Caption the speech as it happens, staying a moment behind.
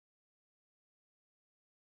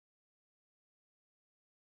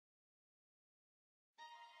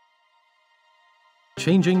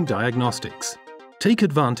changing diagnostics. Take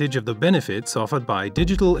advantage of the benefits offered by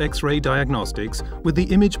digital X-ray diagnostics with the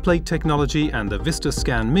image plate technology and the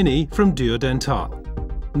VistaScan Mini from Dürr Dental.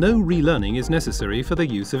 No relearning is necessary for the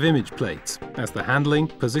use of image plates, as the handling,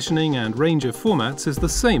 positioning and range of formats is the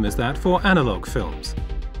same as that for analog films.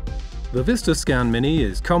 The VistaScan Mini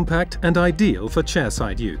is compact and ideal for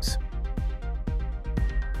chairside use.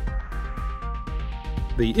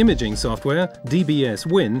 The imaging software, DBS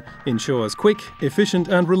Win, ensures quick, efficient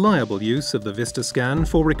and reliable use of the VistaScan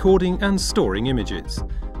for recording and storing images.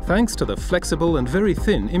 Thanks to the flexible and very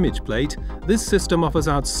thin image plate, this system offers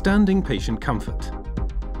outstanding patient comfort.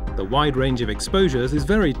 The wide range of exposures is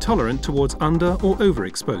very tolerant towards under- or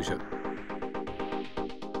overexposure.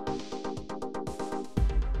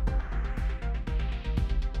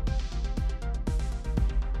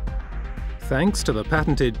 Thanks to the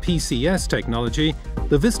patented PCS technology,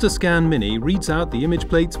 the VistaScan Mini reads out the image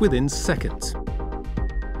plates within seconds.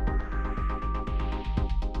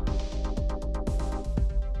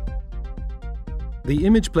 The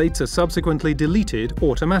image plates are subsequently deleted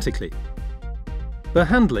automatically. The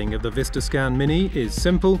handling of the VistaScan Mini is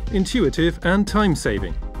simple, intuitive and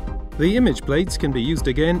time-saving. The image plates can be used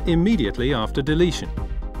again immediately after deletion.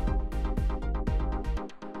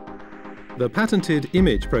 The patented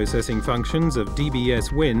image processing functions of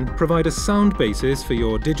DBS Win provide a sound basis for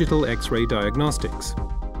your digital X-ray diagnostics.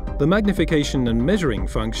 The magnification and measuring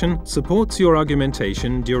function supports your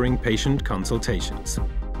argumentation during patient consultations.